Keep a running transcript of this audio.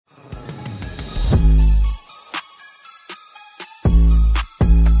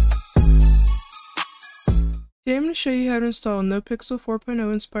Today I'm going to show you how to install a NoPixel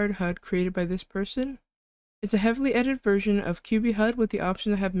 4.0 inspired HUD created by this person. It's a heavily edited version of QBHUD with the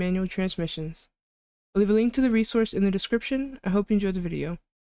option to have manual transmissions. I'll leave a link to the resource in the description. I hope you enjoyed the video.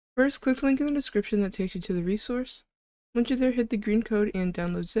 First, click the link in the description that takes you to the resource. Once you're there, hit the green code and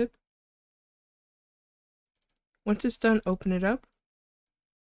download zip. Once it's done, open it up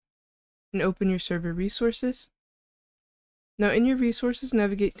and open your server resources. Now in your resources,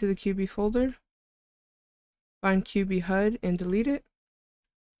 navigate to the QB folder, find QBHUD and delete it,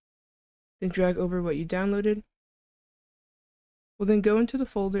 then drag over what you downloaded. We'll then go into the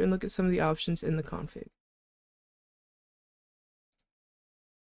folder and look at some of the options in the config.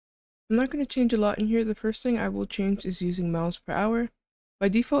 I'm not going to change a lot in here. The first thing I will change is using miles per hour. By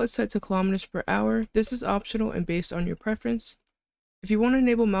default, it's set to kilometers per hour. This is optional and based on your preference. If you want to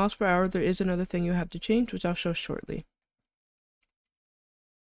enable miles per hour, there is another thing you'll have to change, which I'll show shortly.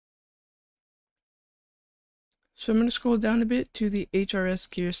 So I'm going to scroll down a bit to the HRS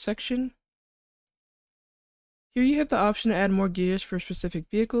gears section. Here you have the option to add more gears for specific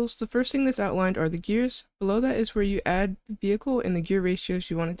vehicles. The first thing that's outlined are the gears. Below that is where you add the vehicle and the gear ratios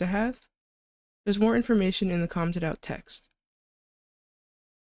you want it to have. There's more information in the commented out text.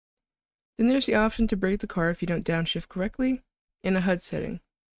 Then there's the option to brake the car if you don't downshift correctly, and a HUD setting.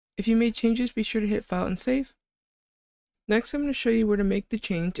 If you made changes, be sure to hit File and Save. Next, I'm going to show you where to make the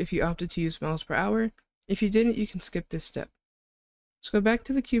change if you opted to use miles per hour. If you didn't, you can skip this step. So go back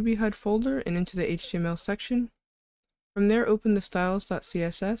to the QBHUD folder and into the HTML section. From there, open the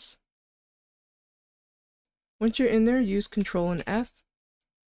Styles.css. Once you're in there, use Ctrl and F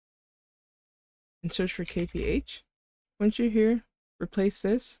and search for KPH. Once you're here, replace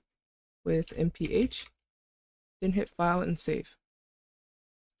this with MPH, then hit File and Save.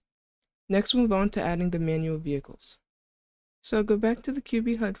 Next, move on to adding the manual vehicles. So go back to the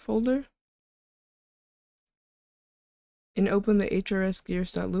QBHUD folder and open the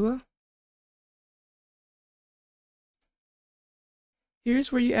hrsgears.lua.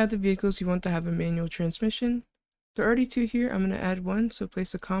 Here's where you add the vehicles you want to have a manual transmission. There are already two here. I'm going to add one, so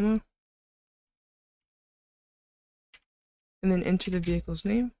place a comma and then enter the vehicle's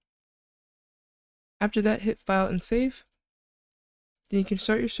name. After that, hit File and Save. Then you can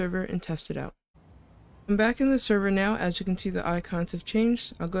start your server and test it out. I'm back in the server now. As you can see, the icons have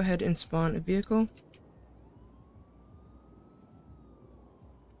changed. I'll go ahead and spawn a vehicle.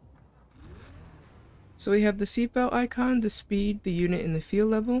 So we have the seatbelt icon, the speed, the unit, and the fuel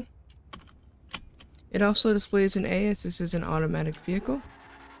level. It also displays an A as this is an automatic vehicle.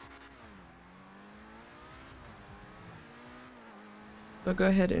 I'll go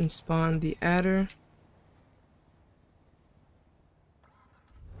ahead and spawn the adder.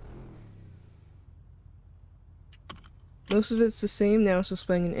 Most of it's the same, now it's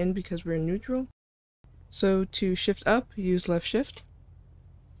displaying an N because we're in neutral. So to shift up, use left shift.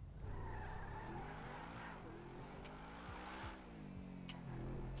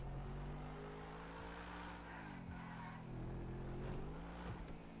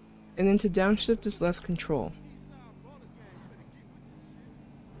 And then to downshift is left control.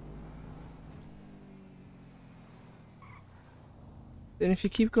 Then if you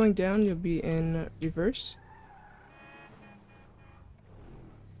keep going down, you'll be in reverse.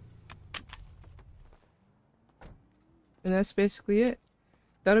 And that's basically it.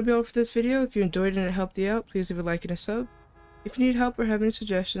 That'll be all for this video. If you enjoyed it and it helped you out, please leave a like and a sub. If you need help or have any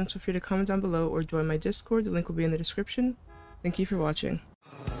suggestions, feel free to comment down below or join my Discord. The link will be in the description. Thank you for watching.